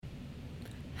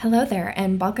Hello there,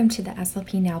 and welcome to the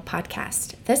SLP Now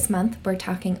podcast. This month, we're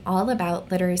talking all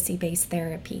about literacy-based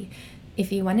therapy.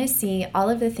 If you want to see all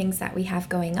of the things that we have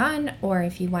going on, or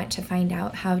if you want to find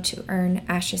out how to earn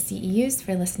ASHA CEUs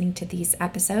for listening to these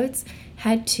episodes,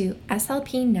 head to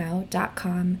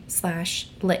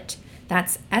slpnow.com/lit.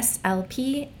 That's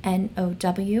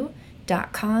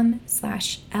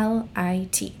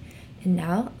slpnow.com/LIT. And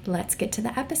now, let's get to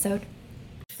the episode.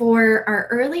 For our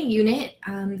early unit,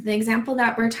 the example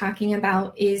that we're talking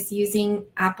about is using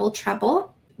Apple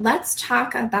Treble. Let's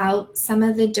talk about some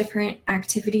of the different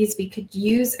activities we could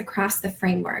use across the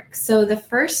framework. So the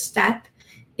first step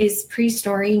is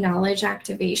pre-story knowledge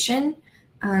activation.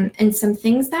 And some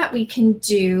things that we can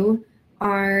do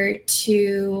are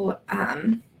to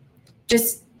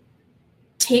just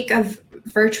take a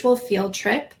virtual field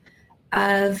trip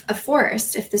of a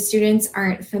forest if the students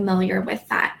aren't familiar with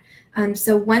that.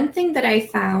 So one thing that I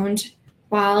found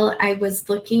while I was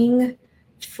looking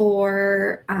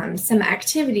for some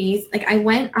activities, like I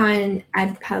went on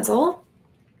Edpuzzle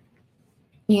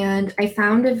and I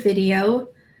found a video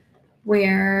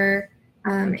where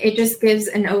it just gives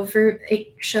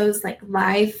it shows like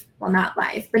live, well, not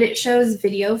live, but it shows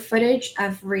video footage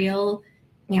of real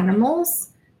animals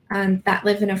that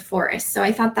live in a forest. So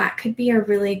I thought that could be a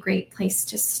really great place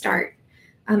to start.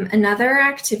 Another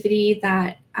activity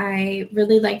that I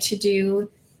really like to do,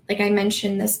 like I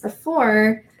mentioned this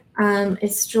before,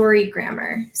 is story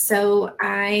grammar. So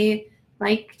I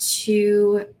like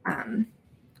to I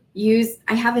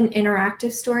have an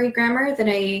interactive story grammar that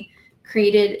I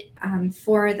created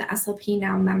for the SLP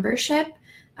Now membership,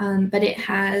 but it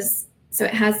has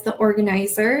the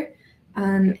organizer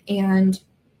and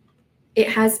it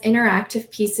has interactive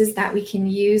pieces that we can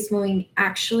use when we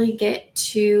actually get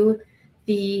to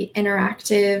the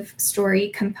interactive story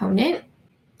component,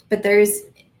 but there's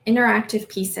interactive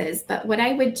pieces. But what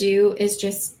I would do is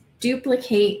just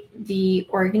duplicate the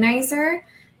organizer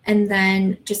and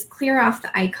then just clear off the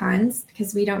icons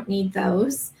because we don't need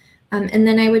those. And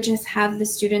then I would just have the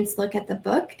students look at the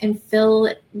book and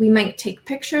we might take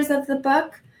pictures of the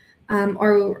book,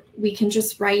 or we can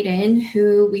just write in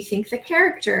who we think the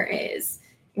character is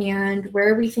and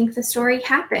where we think the story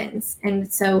happens.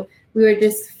 And so we would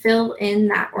just fill in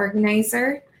that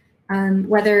organizer,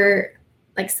 whether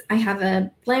like I have a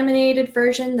laminated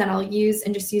version that I'll use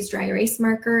and just use dry erase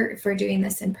marker if we're doing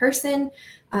this in person,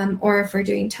 or if we're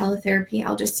doing teletherapy,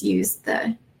 I'll just use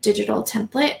the digital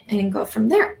template and go from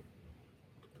there.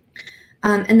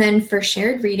 And then for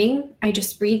shared reading, I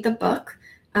just read the book.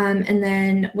 And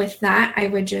then with that, I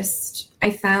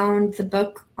found the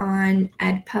book on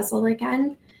Edpuzzle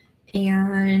again,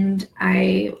 and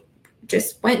I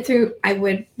just went through, I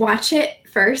would watch it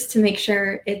first to make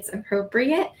sure it's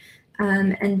appropriate.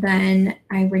 And then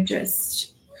I would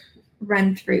just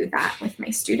run through that with my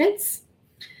students.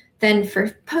 Then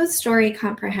for post-story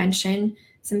comprehension,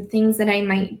 some things that I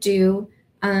might do,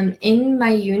 in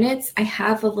my units, I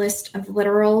have a list of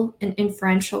literal and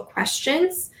inferential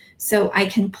questions, so I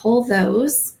can pull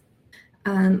those.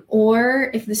 Or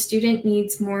if the student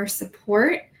needs more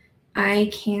support, I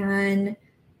can,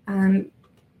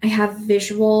 I have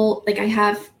visual, like I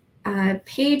have a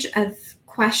page of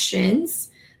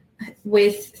questions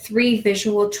with 3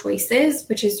 visual choices,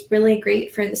 which is really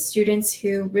great for the students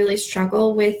who really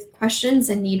struggle with questions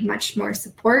and need much more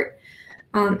support.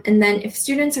 And then if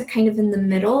students are kind of in the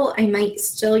middle, I might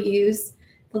still use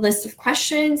the list of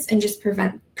questions and just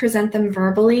present them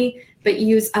verbally, but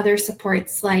use other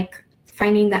supports like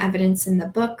finding the evidence in the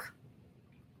book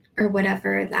or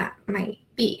whatever that might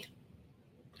be.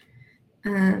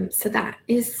 So that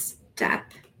is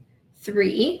step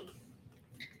 3.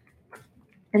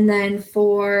 And then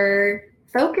for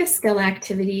focus skill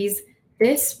activities,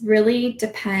 this really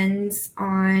depends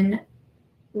on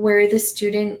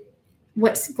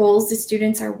what goals the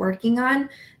students are working on.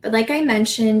 But like I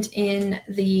mentioned in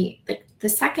the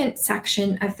second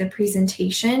section of the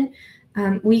presentation,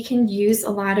 we can use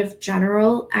a lot of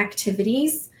general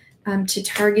activities to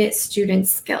target student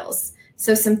skills.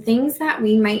 So some things that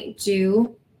we might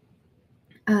do,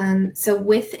 so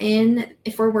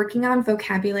if we're working on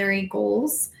vocabulary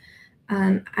goals,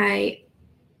 I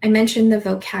mentioned the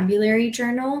vocabulary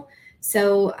journal.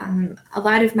 So a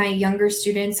lot of my younger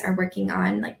students are working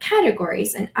on like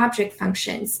categories and object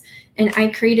functions. And I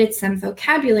created some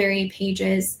vocabulary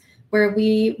pages where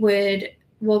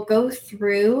we'll go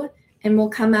through and we'll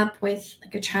come up with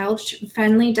like a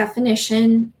child-friendly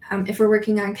definition. If we're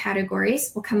working on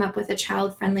categories, we'll come up with a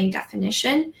child-friendly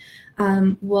definition.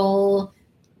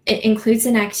 It includes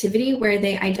an activity where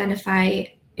they identify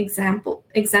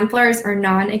exemplars or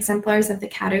non-exemplars of the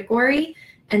category,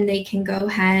 and they can go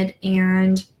ahead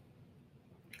and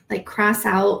like cross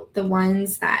out the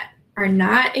ones that are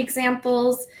not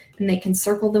examples, and they can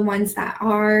circle the ones that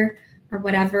are, or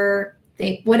whatever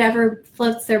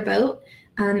floats their boat.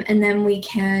 And then we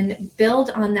can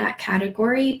build on that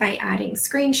category by adding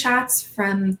screenshots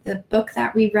from the book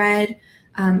that we read,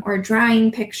 or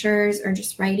drawing pictures, or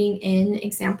just writing in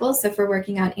examples. So if we're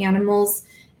working on animals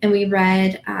and we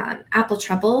read Apple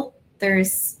Trouble,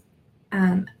 there's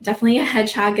definitely a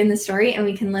hedgehog in the story, and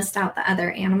we can list out the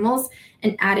other animals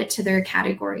and add it to their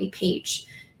category page.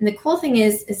 And the cool thing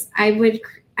is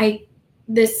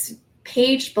this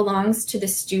page belongs to the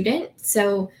student.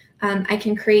 So I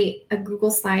can create a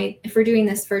Google slide. If we're doing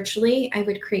this virtually, I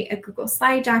would create a Google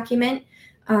slide document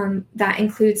that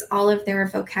includes all of their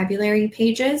vocabulary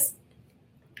pages.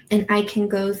 And I can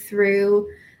go through,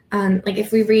 like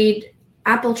if we read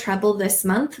Apple Trouble this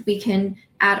month, we can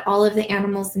add all of the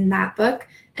animals in that book.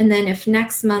 And then if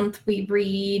next month we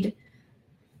read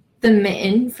the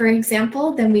mitten, for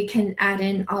example, then we can add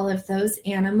in all of those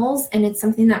animals. And it's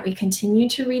something that we continue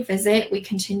to revisit. We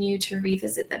continue to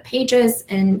revisit the pages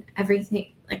and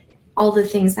everything, like all the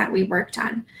things that we worked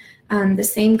on. The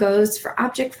same goes for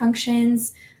object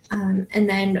functions. And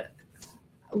then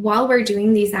while we're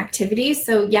doing these activities,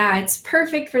 so yeah, it's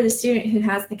perfect for the student who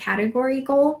has the category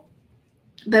goal,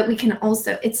 but we can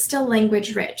also, it's still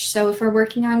language rich. So if we're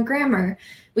working on grammar,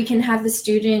 we can have the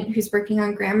student who's working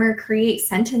on grammar create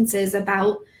sentences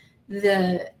about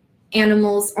the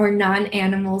animals or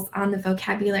non-animals on the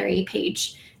vocabulary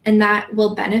page. And that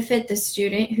will benefit the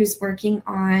student who's working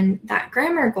on that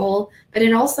grammar goal, but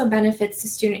it also benefits the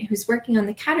student who's working on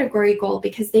the category goal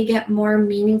because they get more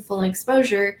meaningful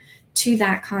exposure to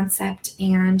that concept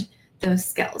and those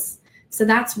skills. So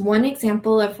that's one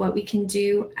example of what we can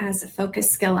do as a focus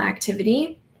skill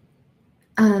activity.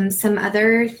 Some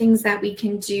other things that we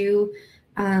can do,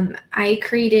 I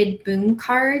created boom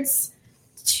cards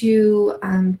to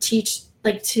teach,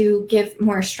 like to give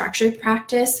more structured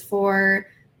practice for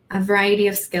a variety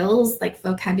of skills like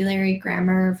vocabulary,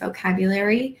 grammar,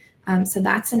 vocabulary. So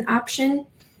that's an option.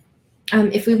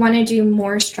 If we want to do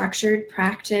more structured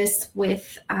practice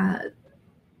with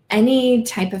any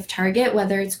type of target,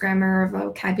 whether it's grammar or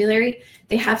vocabulary,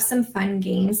 they have some fun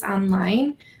games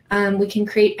online. We can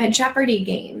create a Jeopardy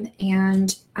game,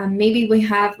 and maybe we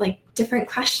have like different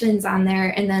questions on there,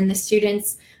 and then the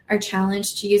students are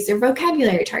challenged to use their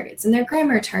vocabulary targets and their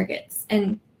grammar targets.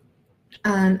 And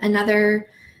another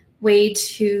way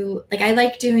to, like, I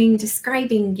like doing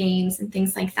describing games and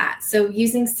things like that. So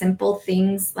using simple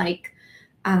things like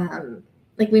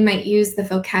we might use the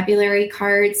vocabulary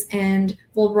cards and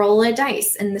we'll roll a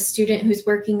dice, and the student who's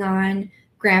working on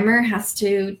grammar has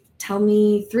to tell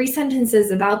me 3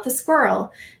 sentences about the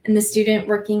squirrel, and the student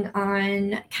working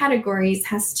on categories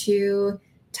has to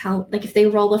tell, like if they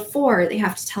roll a 4, they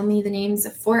have to tell me the names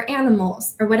of 4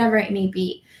 animals or whatever it may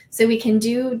be. So we can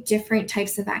do different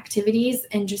types of activities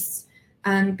and just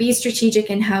be strategic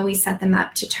in how we set them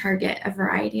up to target a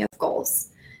variety of goals.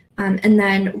 And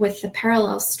then with the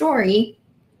parallel story,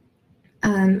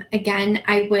 again,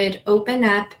 I would open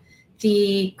up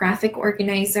the graphic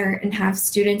organizer and have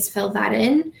students fill that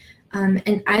in.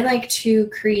 And I like to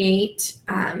create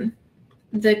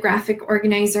the graphic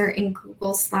organizer in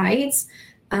Google Slides.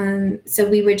 So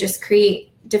we would just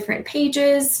create different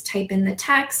pages, type in the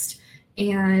text,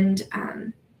 and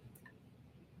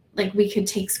like we could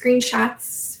take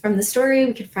screenshots from the story,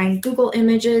 we could find Google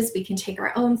images, we can take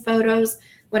our own photos,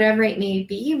 whatever it may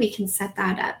be, we can set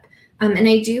that up. And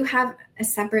I do have a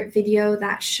separate video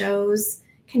that shows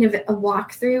kind of a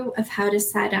walkthrough of how to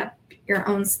set up your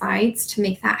own slides to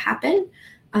make that happen.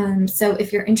 So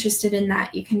if you're interested in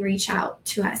that, you can reach out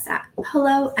to us at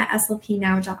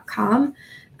hello@slpnow.com,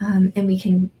 and we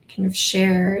can kind of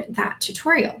share that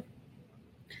tutorial.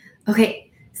 Okay,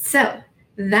 so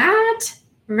that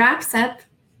wraps up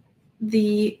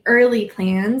the early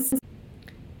plans.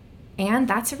 And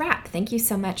that's a wrap. Thank you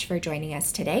so much for joining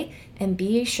us today. And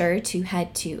be sure to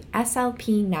head to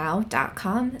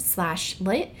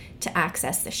slpnow.com/lit to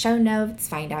access the show notes,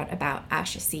 find out about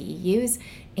ASHA CEUs,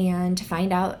 and to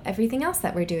find out everything else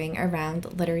that we're doing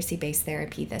around literacy-based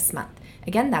therapy this month.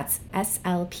 Again, that's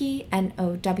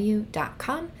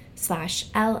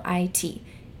slpnow.com/lit.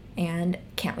 And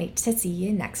can't wait to see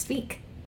you next week.